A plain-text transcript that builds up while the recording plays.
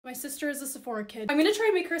My sister is a Sephora kid. I'm gonna try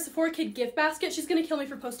and make her a Sephora kid gift basket. She's gonna kill me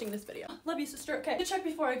for posting this video. Love you, sister. Okay, to check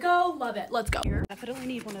before I go. Love it. Let's go. Here, definitely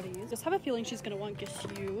need one of these. Just have a feeling she's gonna want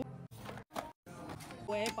Gishu.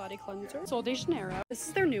 Way body cleanser. Sol de Janeiro. This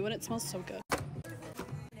is their new one. It smells so good.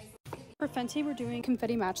 For Fenty, we're doing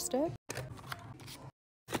confetti matchstick.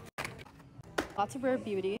 Lots of Rare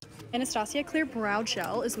Beauty. Anastasia Clear Brow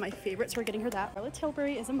Gel is my favorite, so we're getting her that. Charlotte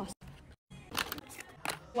Tilbury is a must.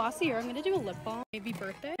 Glossier, I'm gonna do a lip balm, maybe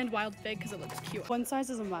Birthday, and Wild Fig because it looks cute. One size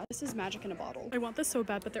is a must. This is Magic in a Bottle. I want this so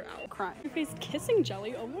bad, but they're out. Crying. Your face kissing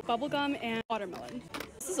jelly, oh, bubblegum, and watermelon.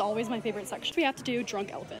 This is always my favorite section. We have to do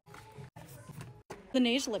Drunk Elephant.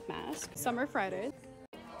 Laneige Lip Mask. Summer Fridays.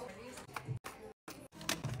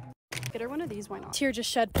 Get her one of these, why not? Tear just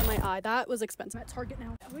shed from my eye. That was expensive. I'm at Target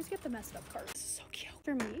now. I always get the messed up cards. This is so cute.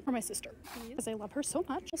 For me, for my sister, because I love her so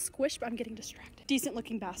much. I'll squish, but I'm getting distracted. Decent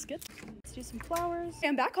looking basket. Let's do some flowers.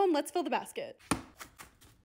 And back home, let's fill the basket.